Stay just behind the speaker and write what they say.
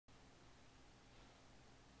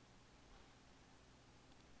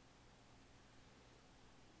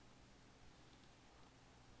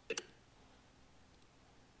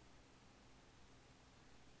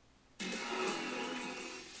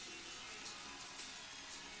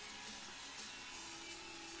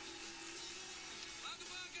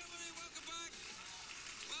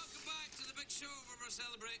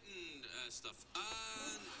celebrating stuff.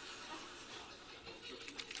 And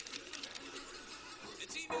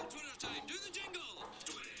it's email Twitter time. Do the jingle.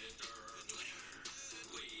 Twitter.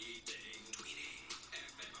 Tweeting.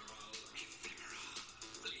 Ephemeral.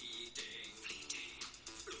 Fleeting.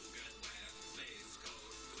 Flugan web. Face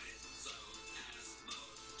code. Quizzo. Asmo.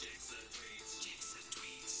 Jixa tweets.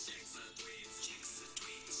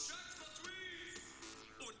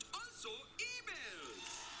 Und also emails.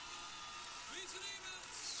 Tweets and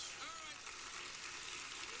emails.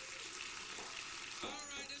 All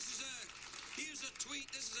right, here's a tweet.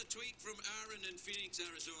 This is a tweet from Aaron in Phoenix,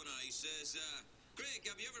 Arizona. He says, Greg,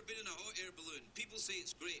 have you ever been in a hot air balloon? People say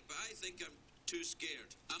it's great, but I think I'm too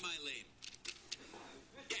scared. Am I lame?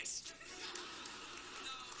 Yes.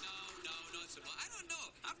 No, not so much. I don't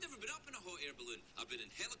know. I've never been up in a hot air balloon. I've been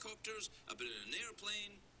in helicopters, I've been in an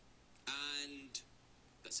airplane, and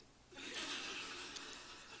that's it.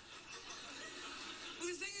 Well,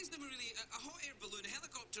 the thing is, never really a hot air balloon,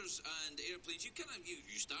 helicopters and airplanes. You kind of you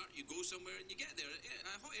start, you go somewhere, and you get there.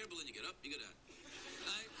 A hot air balloon, you get up, you get down,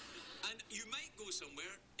 and you might go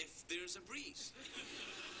somewhere if there's a breeze.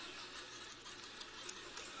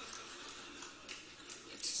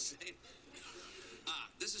 Just saying.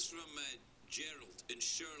 This is from Gerald in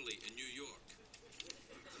Shirley in New York.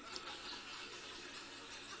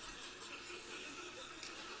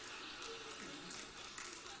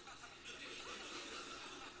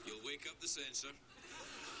 You'll wake up the censor.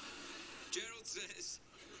 Gerald says,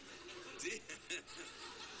 Dear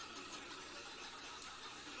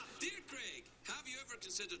Craig, have you ever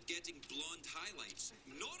considered getting blonde highlights?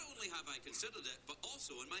 Not only have I considered it, but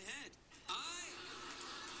also in my head. No.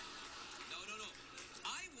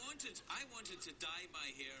 I wanted to dye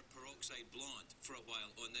my hair peroxide blonde for a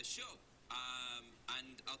while on this show.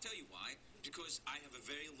 And I'll tell you why. Because I have a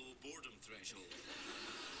very low boredom threshold.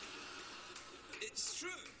 It's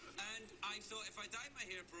true. And I thought if I dye my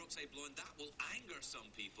hair peroxide blonde, that will anger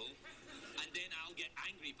some people. And then I'll get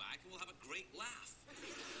angry back and we'll have a great laugh.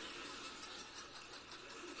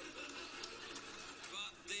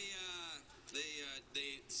 But the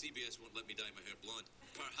CBS won't let me dye my hair blonde.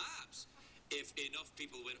 Perhaps if enough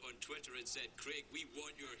people went on Twitter and said, Craig, we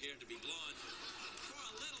want your hair to be blonde for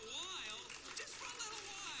a little while, just for a little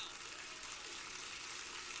while.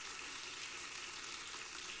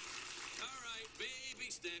 All right,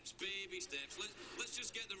 baby steps, baby steps. Let's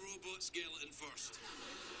just get the robot skeleton first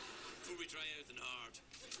before we try anything hard.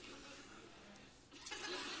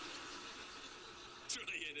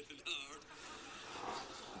 Try anything hard.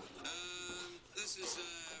 This is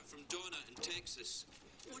from Donna in Texas.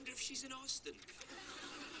 Wonder if she's in Austin.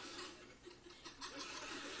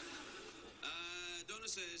 Donna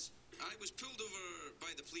says, I was pulled over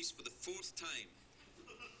by the police for the 4th time.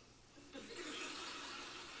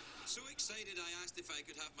 So excited I asked if I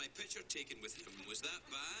could have my picture taken with him. Was that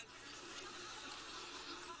bad?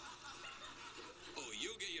 Oh,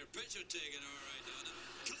 you'll get your picture taken, all right, Donna.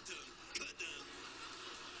 Cut down.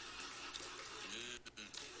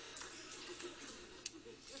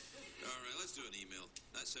 All right, let's do an email.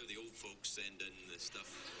 That's how the old folks send in the stuff.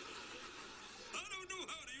 I don't know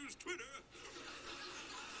how to use Twitter.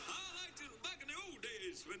 I liked it back in the old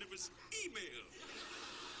days when it was email.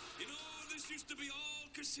 You know, this used to be all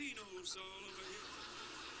casinos all over here.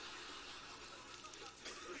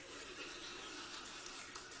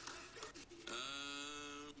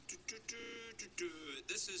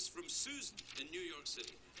 This is from Susan in New York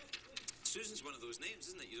City. Susan's one of those names,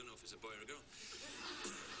 isn't it? You don't know if it's a boy or a girl.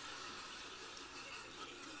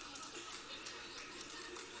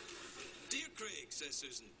 Dear Craig, says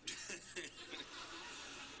Susan,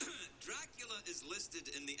 Dracula is listed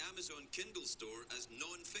in the Amazon Kindle store as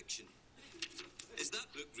non-fiction. Is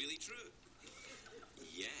that book really true?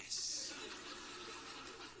 Yes.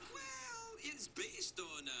 Well, it's based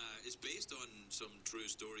on some true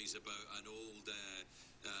stories about an old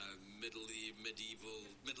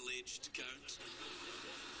middle-aged count.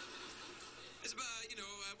 It's about,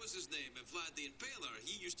 what's his name? Vlad the Impaler.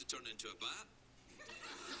 He used to turn into a bat.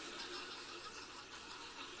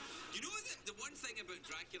 You know, the one thing about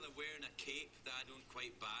Dracula wearing a cape that I don't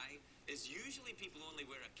quite buy is usually people only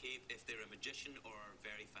wear a cape if they're a magician or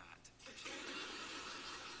very fat.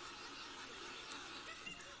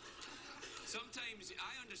 Sometimes,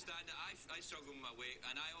 I understand that I struggle with my weight,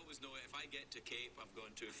 and I always know if I get to cape, I've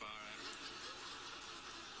gone too far out.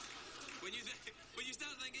 When you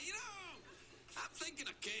start thinking, I'm thinking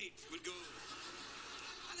a cape would go...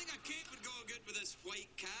 I think a cape would go good with this white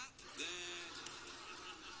cap.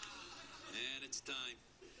 And it's time.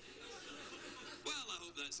 Well, I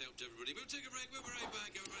hope that's helped everybody. We'll take a break. We'll be right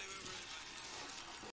back, everybody.